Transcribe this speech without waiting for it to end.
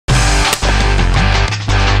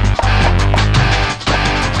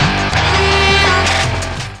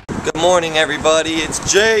Good morning, everybody. It's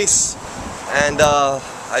Jace, and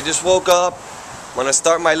I just woke up. I'm gonna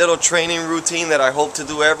start my little training routine that I hope to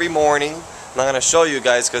do every morning. I'm not gonna show you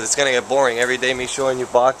guys because it's gonna get boring every day, me showing you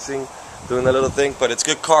boxing, doing the little thing, but it's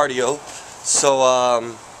good cardio. So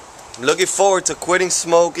I'm looking forward to quitting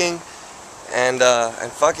smoking and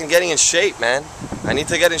fucking getting in shape, man. I need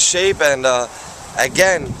to get in shape, and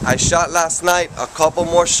again, I shot last night a couple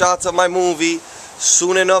more shots of my movie.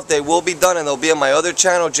 Soon enough they will be done, and they'll be on my other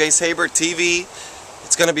channel, Jace Habert TV.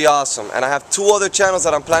 It's gonna be awesome. And I have 2 other channels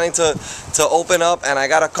that I'm planning to open up, and I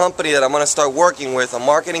got a company that I'm gonna start working with, a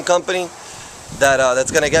marketing company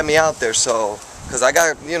that's gonna get me out there. So because I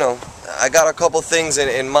got, you know, I got a couple things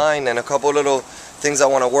in mind and a couple little things I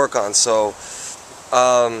want to work on. So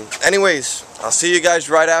anyways, I'll see you guys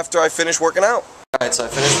right after I finish working out. Alright, so I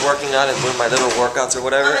finished working out and doing my little workouts or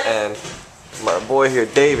whatever, and my boy here,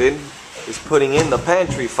 David, is putting in the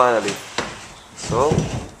pantry finally. So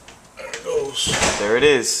there it goes. There it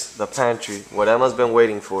is, the pantry, what Emma's been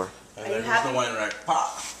waiting for. And there's the wine rack.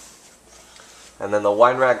 Pop. And then the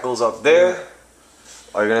wine rack goes up there.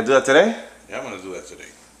 Are you gonna do that today? Yeah, I'm gonna do that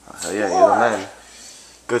today. Oh yeah, you're the man.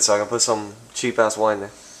 Good, so I can put some cheap ass wine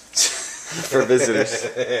there for visitors.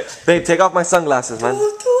 Babe, take off my sunglasses, man.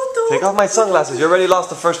 Take off my sunglasses. You already lost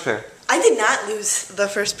the first pair. I did not lose the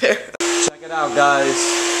first pair. Check it out, guys.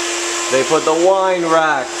 They put the wine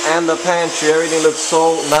rack and the pantry. Everything looks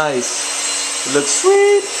so nice. It looks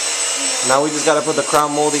sweet. Now we just gotta put the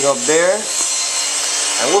crown molding up there,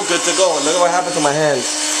 and we're good to go. And look at what happened to my hands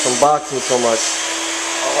from boxing so much.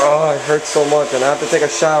 Oh, it hurts so much, and I have to take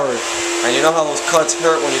a shower. And you know how those cuts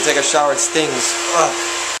hurt when you take a shower? It stings. Ugh.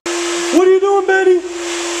 What are you doing, Betty?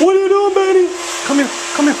 What are you doing, Betty? Come here,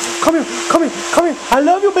 come here, come here, come here, come here. I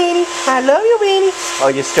love you, Betty. I love you, Betty.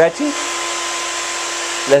 Oh, you stretching?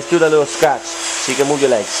 Let's do the little scratch. She can move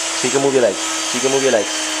your legs. She can move your legs. She can move your legs.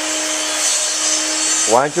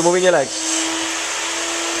 Why aren't you moving your legs?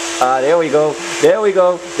 There we go. There we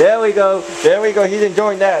go. There we go. There we go. He's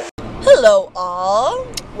enjoying that. Hello all.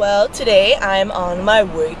 Well, today I'm on my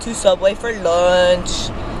way to Subway for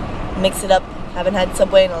lunch. Mix it up. Haven't had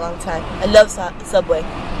Subway in a long time. I love Subway.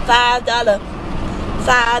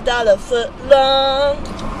 $5 foot long.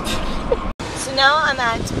 So now I'm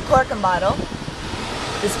at Cork and Bottle.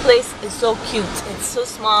 This place is so cute. It's so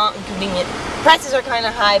small and convenient. Prices are kind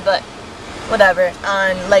of high, but whatever.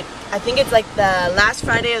 On like, I think it's like the last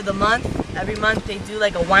Friday of the month. Every month they do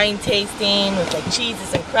like a wine tasting with like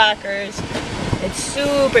cheeses and crackers. It's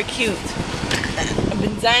super cute. I've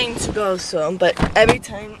been dying to go soon, but every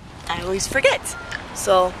time I always forget.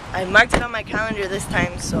 So I marked it on my calendar this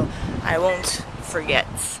time, so I won't forget.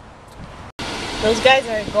 Those guys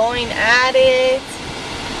are going at it.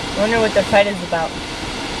 I wonder what the fight is about.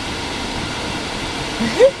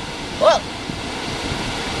 Well,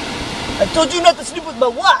 I told you not to sleep with my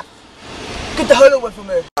wife. Get the hell away from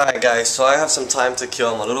me. Alright guys, so I have some time to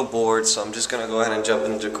kill. I'm a little bored, so I'm just gonna go ahead and jump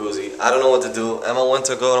in the jacuzzi. I don't know what to do. Emma went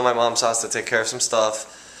to go to my mom's house to take care of some stuff,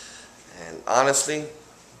 and honestly,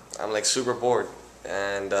 I'm like super bored.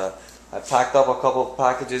 And I packed up a couple of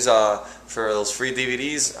packages for those free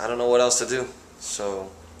DVDs. I don't know what else to do, so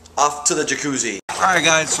off to the jacuzzi. Alright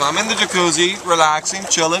guys, so I'm in the jacuzzi, relaxing,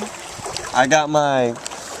 chilling. I got my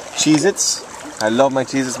Cheez-Its. I love my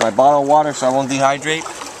Cheez-Its. My bottled water so I won't dehydrate.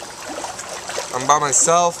 I'm by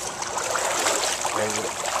myself. And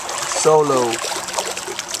solo.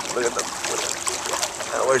 Look at the...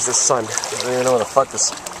 where's the sun? I don't even know what the fuck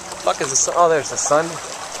is the sun. Oh, there's the sun.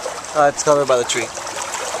 It's covered by the tree.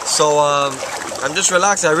 So I'm just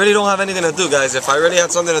relaxing. I really don't have anything to do, guys. If I really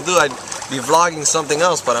had something to do, I'd be vlogging something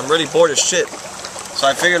else, but I'm really bored as shit. So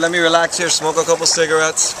I figured let me relax here, smoke a couple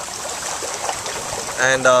cigarettes,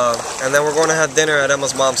 and then we're going to have dinner at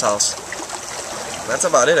Emma's mom's house. That's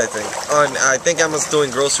about it, I think. Oh, and I think Emma's doing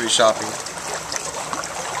grocery shopping.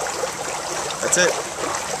 That's it.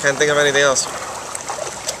 Can't think of anything else.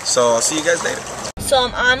 So I'll see you guys later. So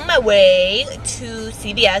I'm on my way to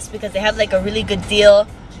CVS because they have like a really good deal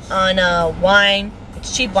on wine.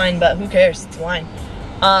 It's cheap wine, but who cares? It's wine.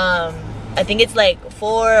 I think it's like $4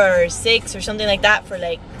 or $6 or something like that for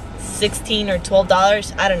like $16 or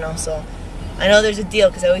 $12. I don't know. So I know there's a deal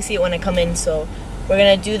because I always see it when I come in. So we're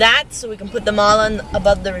gonna do that so we can put them all on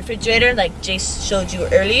above the refrigerator like Jace showed you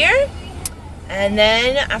earlier. And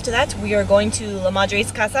then after that we are going to La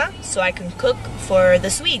Madre's casa so I can cook for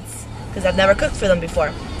the Swedes because I've never cooked for them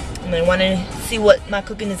before. And I want to see what my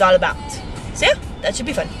cooking is all about. So yeah, that should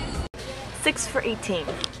be fun. 6 for 18.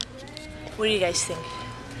 What do you guys think?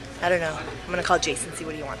 I don't know. I'm gonna call Jason, see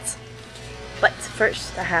what he wants. But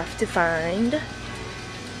first, I have to find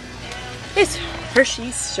this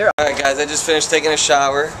Hershey's syrup. Alright guys, I just finished taking a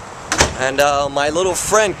shower. And my little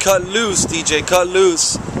friend Cut Loose, DJ Cut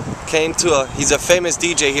Loose, came to he's a famous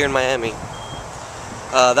DJ here in Miami.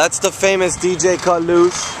 That's the famous DJ Cut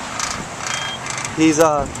Loose.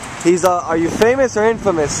 Are you famous or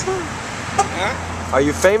infamous? Huh? Are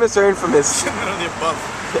you famous or infamous? None of the above.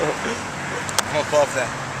 I'm above that.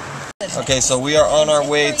 Okay, so we are on our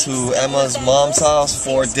way to Emma's mom's house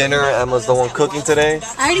for dinner. Emma's the one cooking today.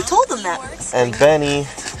 I already told them that. And Benny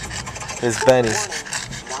is Benny.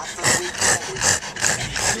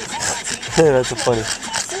 That's so funny.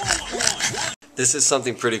 This is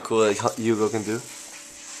something pretty cool that Hugo can do.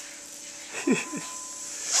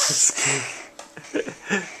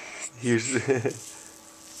 Here's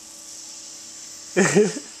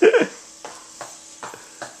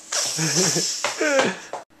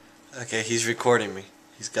okay, he's recording me.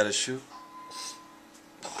 He's got to shoot.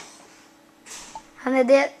 Han är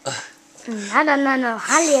det. No,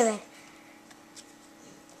 han lever.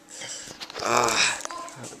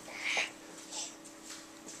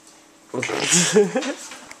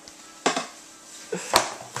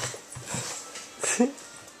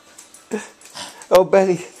 Oh,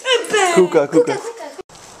 Benny. Kuka.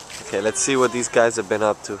 Okay, let's see what these guys have been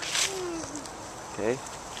up to. Okay.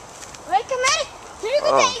 Welcome here. Here you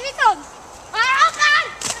go, David. Okay.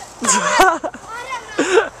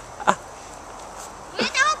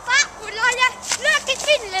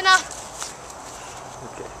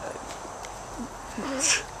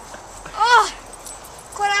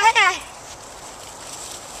 Kolla här.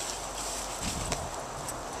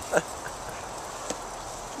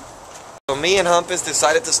 So me and Humpus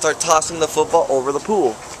decided to start tossing the football over the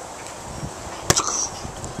pool.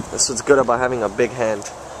 That's what's good about having a big hand.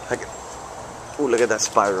 Ooh, look at that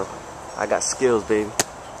spiral. I got skills, baby.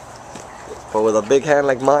 But with a big hand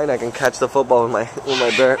like mine, I can catch the football with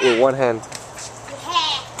with one hand.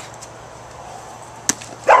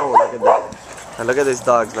 Oh, look at that. And look at these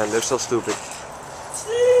dogs, man. They're so stupid.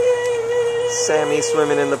 Sammy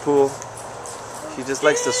swimming in the pool. She just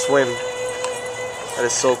likes to swim. That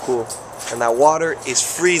is so cool. And that water is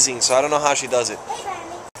freezing, so I don't know how she does it.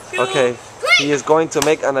 Okay, he is going to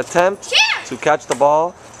make an attempt to catch the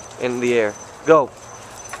ball in the air. Go.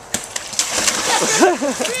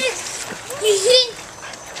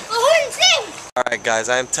 Alright guys,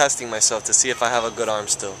 I am testing myself to see if I have a good arm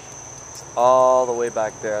still. It's all the way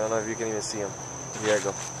back there. I don't know if you can even see him. Here I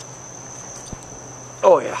go.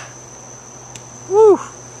 Oh yeah. Woo!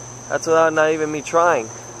 That's without not even me trying.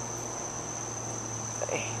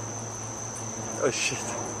 Oh shit.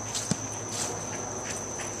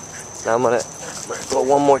 Now I'm gonna throw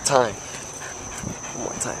one more time. One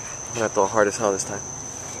more time. I'm gonna throw hard as hell this time.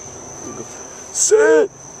 Sit!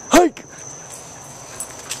 Hike!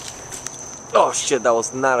 Oh shit, that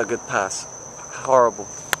was not a good pass. Horrible.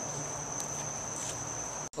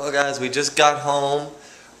 Well guys, we just got home.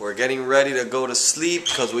 We're getting ready to go to sleep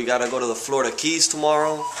because we gotta go to the Florida Keys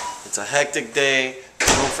tomorrow. It's a hectic day.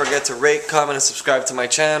 Don't forget to rate, comment, and subscribe to my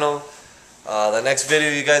channel. The next video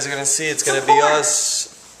you guys are gonna see, it's gonna be us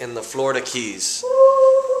in the Florida Keys.